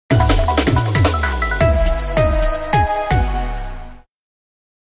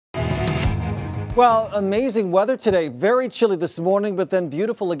Well, amazing weather today. Very chilly this morning, but then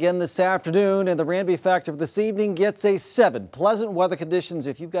beautiful again this afternoon. And the Randby factor for this evening gets a 7. Pleasant weather conditions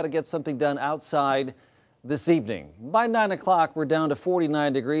if you've got to get something done outside this evening. By 9 o'clock, we're down to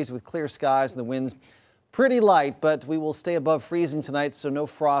 49 degrees with clear skies and the winds pretty light, but we will stay above freezing tonight. So no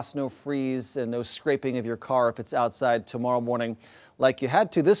frost, no freeze, and no scraping of your car if it's outside tomorrow morning like you had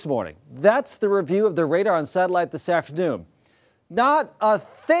to this morning. That's the review of the radar on satellite this afternoon. Not a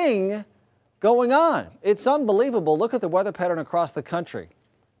thing going on. It's unbelievable. Look at the weather pattern across the country.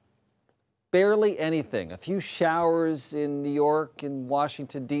 Barely anything. A few showers in New York and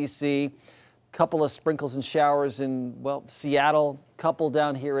Washington, D.C., a couple of sprinkles and showers in, well, Seattle, a couple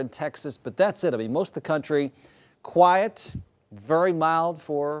down here in Texas, but that's it. I mean, most of the country quiet, very mild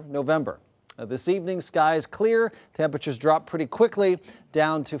for November. This evening, skies clear. Temperatures drop pretty quickly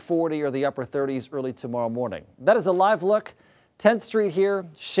down to 40 or the upper 30s early tomorrow morning. That is a live look. 10th Street here,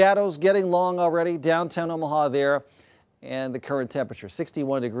 shadows getting long already, downtown Omaha there, and the current temperature,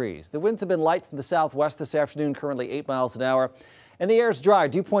 61 degrees. The winds have been light from the southwest this afternoon, currently 8 miles an hour, and the air is dry,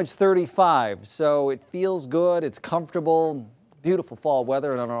 dew point's 35, so it feels good, it's comfortable, beautiful fall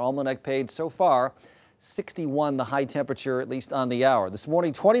weather, and on our almanac page so far, 61 the high temperature, at least on the hour. This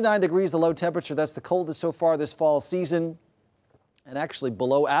morning, 29 degrees the low temperature, that's the coldest so far this fall season, and actually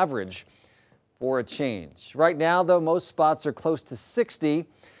below average for a change. Right now, though, most spots are close to 60.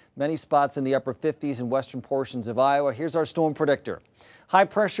 Many spots in the upper 50s in western portions of Iowa. Here's our storm predictor. High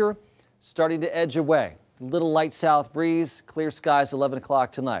pressure starting to edge away. Little light south breeze, clear skies 11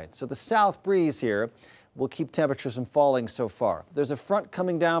 o'clock tonight. So the south breeze here will keep temperatures from falling so far. There's a front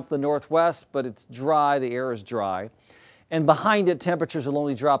coming down from the northwest, but it's dry. The air is dry. And behind it, temperatures will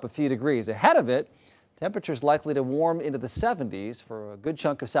only drop a few degrees. Ahead of it, temperatures likely to warm into the 70s for a good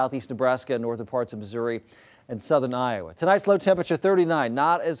chunk of southeast Nebraska and northern parts of Missouri and southern Iowa. Tonight's low temperature 39,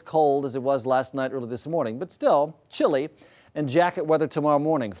 not as cold as it was last night early this morning, but still chilly, and jacket weather tomorrow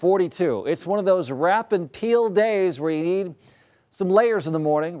morning, 42. It's one of those wrap and peel days where you need some layers in the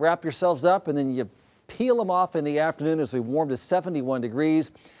morning, wrap yourselves up, and then you peel them off in the afternoon as we warm to 71 degrees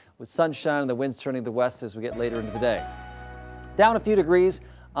with sunshine and the winds turning to the west as we get later into the day. Down a few degrees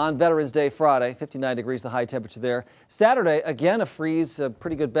on Veterans Day Friday, 59 degrees the high temperature there. Saturday, again, a freeze, a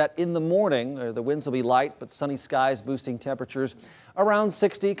pretty good bet in the morning. The winds will be light, but sunny skies boosting temperatures around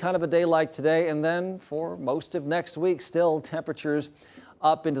 60, kind of a day like today. And then for most of next week, still temperatures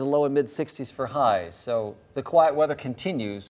up into the low and mid 60s for highs. So the quiet weather continues.